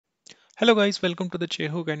Hello guys, welcome to the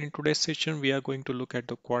Chehook, and in today's session we are going to look at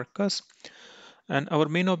the Quarkus. And our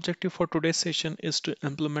main objective for today's session is to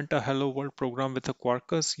implement a Hello World program with a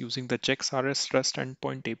Quarkus using the JAX-RS REST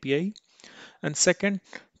Endpoint API. And second,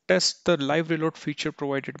 test the live reload feature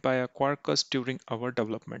provided by a Quarkus during our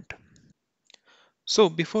development. So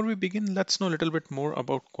before we begin, let's know a little bit more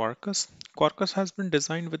about Quarkus. Quarkus has been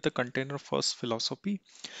designed with the container first philosophy,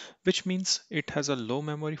 which means it has a low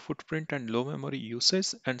memory footprint and low memory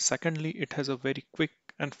usage, and secondly, it has a very quick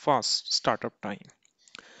and fast startup time.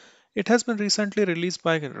 It has been recently released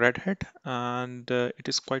by Red Hat, and it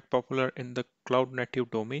is quite popular in the cloud native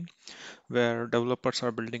domain where developers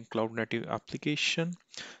are building cloud native application.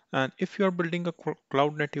 And if you are building a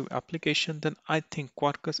cloud native application, then I think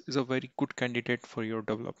Quarkus is a very good candidate for your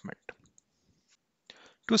development.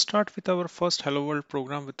 To start with our first Hello World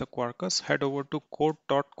program with the Quarkus, head over to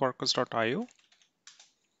code.quarkus.io.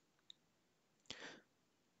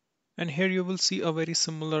 And here you will see a very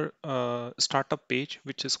similar startup page,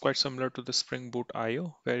 which is quite similar to the Spring Boot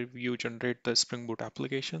IO, where you generate the Spring Boot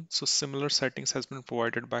application. So similar settings has been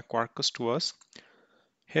provided by Quarkus to us.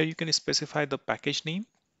 Here you can specify the package name.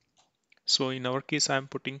 So in our case, I'm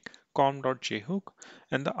putting com.jhook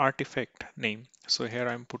and the artifact name. So here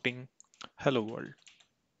I'm putting hello world.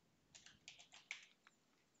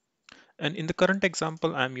 And in the current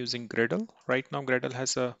example, I'm using Gradle. Right now, Gradle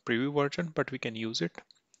has a preview version, but we can use it.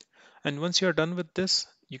 And once you're done with this,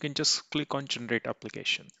 you can just click on generate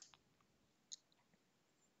application.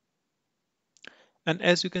 And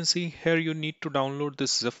as you can see here, you need to download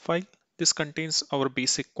this zip file. This contains our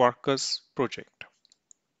basic Quarkus project.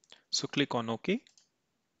 So click on OK.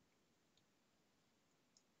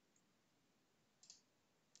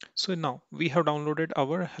 So now we have downloaded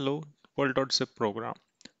our hello world.zip program.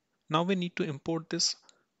 Now we need to import this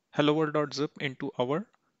hello world.zip into our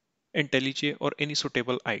IntelliJ or any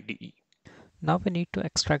suitable IDE. Now we need to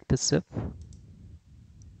extract this zip.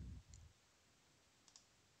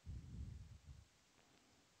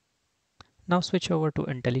 Now switch over to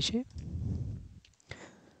IntelliJ.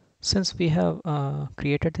 Since we have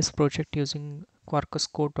created this project using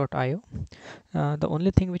quarkuscode.io, the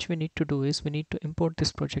only thing which we need to do is we need to import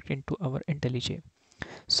this project into our IntelliJ.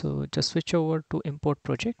 So just switch over to import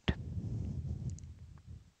project.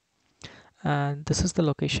 And this is the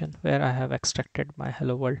location where I have extracted my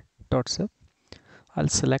hello world.zip. I'll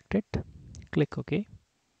select it, click OK.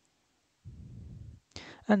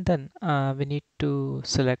 And then we need to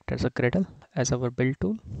select as a Gradle as our build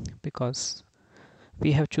tool, because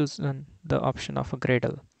we have chosen the option of a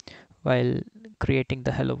Gradle while creating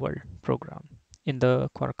the hello world program in the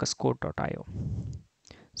quarkuscode.io.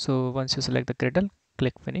 So once you select the Gradle,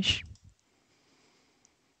 click finish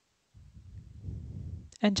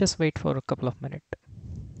and just wait for a couple of minutes.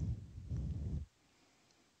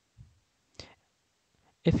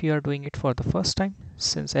 If you are doing it for the first time,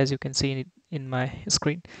 since as you can see in my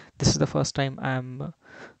screen, this is the first time I'm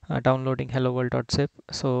downloading hello world.zip,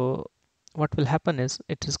 so what will happen is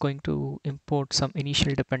it is going to import some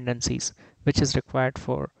initial dependencies which is required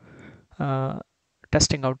for uh,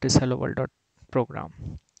 testing out this hello world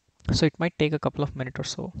program. So it might take a couple of minutes or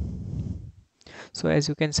so. So as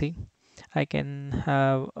you can see, I can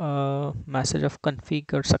have a message of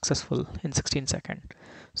configured successful in 16 seconds.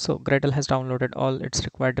 So Gradle has downloaded all its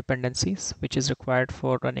required dependencies, which is required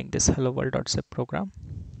for running this hello world.zip program.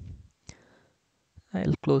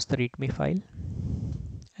 I'll close the readme file.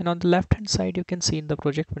 And on the left hand side, you can see in the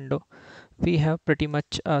project window, we have pretty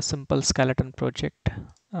much a simple skeleton project,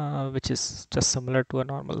 which is just similar to a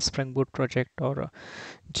normal Spring Boot project or a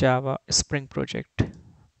Java Spring project,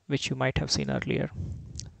 which you might have seen earlier.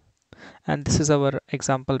 And this is our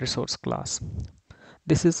example resource class.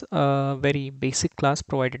 This is a very basic class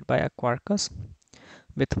provided by a Quarkus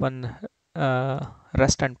with one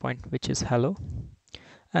REST endpoint, which is hello.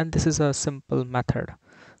 And this is a simple method,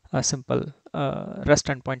 a simple REST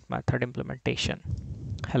endpoint method implementation,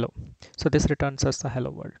 hello. So this returns us the hello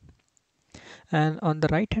world. And on the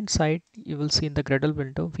right hand side, you will see in the Gradle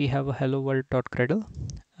window, we have a hello world.gradle,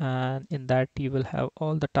 and in that you will have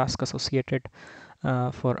all the tasks associated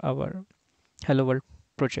for our hello world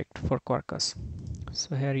project for Quarkus.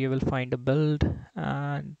 So here you will find a build,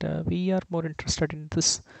 and we are more interested in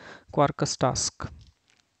this Quarkus task.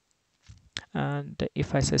 And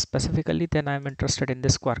if I say specifically, then I'm interested in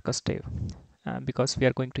this Quarkus dev, because we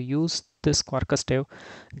are going to use this Quarkus dev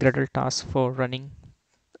Gradle task for running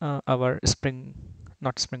our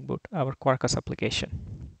not Spring Boot, our Quarkus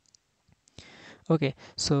application. Okay,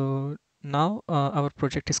 so now our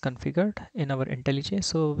project is configured in our IntelliJ,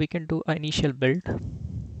 so we can do an initial build.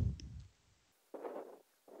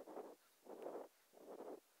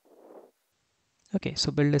 Okay,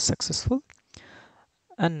 so build is successful.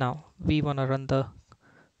 And now we want to run the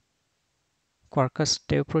Quarkus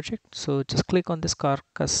dev project. So just click on this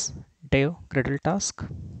Quarkus dev Gradle task.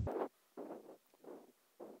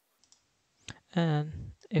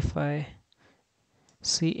 And if I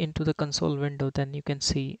see into the console window, then you can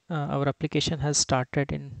see our application has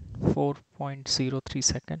started in 4.03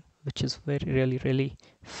 second, which is really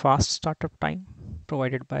fast startup time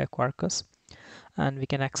provided by Quarkus. And we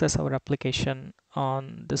can access our application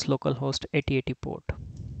on this localhost 8080 port.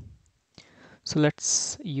 So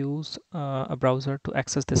let's use a browser to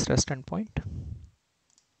access this REST endpoint.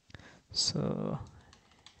 So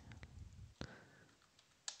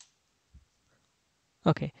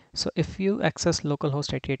okay, so if you access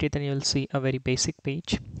localhost 8080, then you'll see a very basic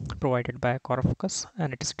page provided by Quarkus,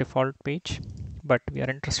 and it is a default page, but we are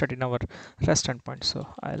interested in our REST endpoint. So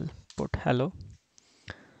I'll put hello,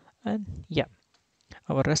 and yeah,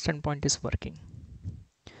 our REST endpoint is working.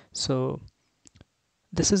 So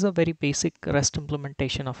this is a very basic REST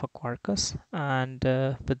implementation of a Quarkus, and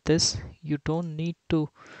with this, you don't need to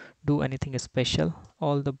do anything special.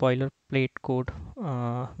 All the boilerplate code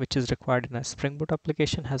which is required in a Spring Boot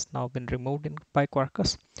application has now been removed by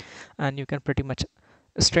Quarkus, and you can pretty much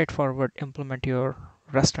straightforward implement your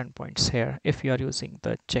REST endpoints here if you are using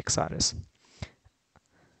the JAX-RS.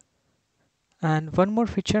 And one more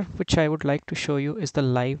feature which I would like to show you is the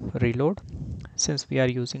live reload. Since we are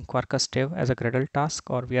using Quarkus dev as a Gradle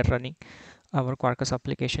task, or we are running our Quarkus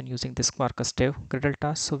application using this Quarkus dev Gradle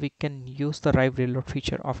task, so we can use the live reload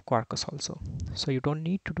feature of Quarkus also. So you don't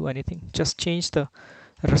need to do anything, just change the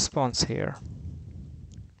response here,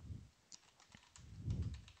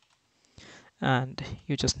 and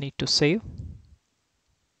you just need to save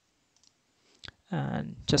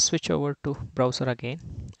and just switch over to browser again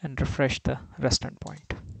and refresh the REST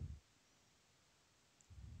endpoint.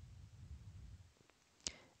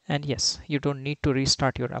 And yes, you don't need to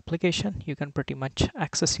restart your application. You can pretty much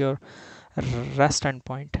access your REST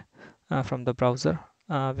endpoint from the browser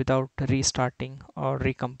without restarting or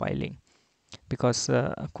recompiling, because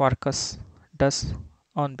Quarkus does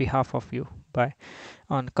on behalf of you by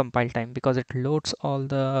on compile time, because it loads all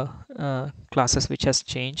the classes which has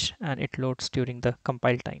changed, and it loads during the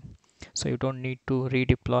compile time. So you don't need to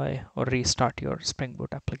redeploy or restart your Spring Boot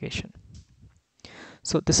application.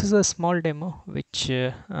 So this is a small demo which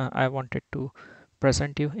I wanted to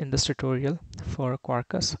present you in this tutorial for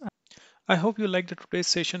Quarkus. I hope you liked the today's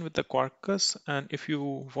session with the Quarkus, and if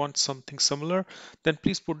you want something similar, then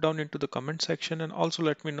please put down into the comment section and also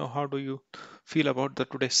let me know how do you feel about the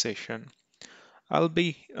today's session. I'll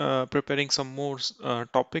be preparing some more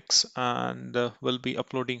topics and will be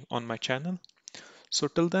uploading on my channel. So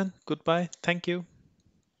till then, goodbye. Thank you.